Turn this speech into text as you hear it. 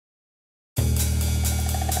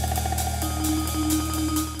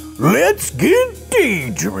Let's get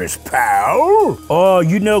dangerous, pal. Oh,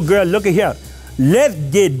 you know, girl, look at here. Let's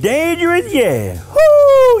get dangerous, yeah.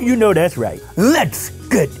 Woo, you know that's right. Let's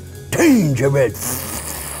get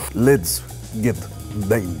dangerous. Let's get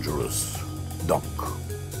dangerous. Duck.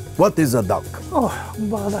 What is a duck? Oh,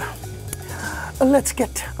 bother. Let's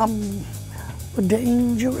get,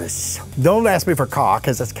 dangerous. Don't ask me for caw,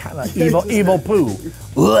 because it's kind of evil Pooh.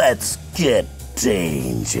 Let's get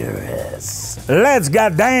dangerous. Let's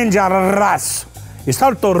get dangerous. You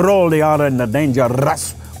start to roll the R in the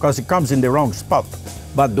dangerous, because it comes in the wrong spot.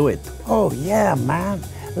 But do it. Oh, yeah, man.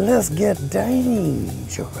 Let's get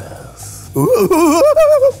dangerous.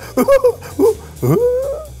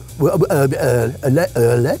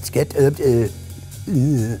 Let's get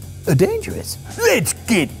dangerous. Let's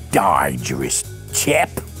get dangerous, chap.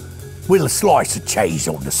 With a slice of cheese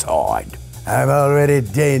on the side. I'm already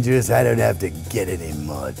dangerous. I don't have to get any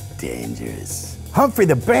more dangerous. Humphrey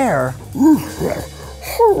the Bear.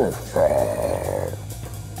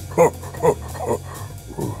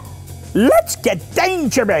 Let's get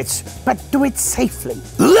dangerous, but do it safely.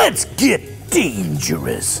 Let's get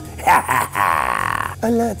dangerous. Ha ha ha.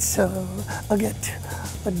 Let's get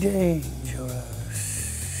dangerous.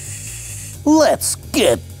 Let's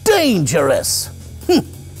get dangerous.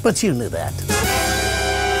 But you knew that.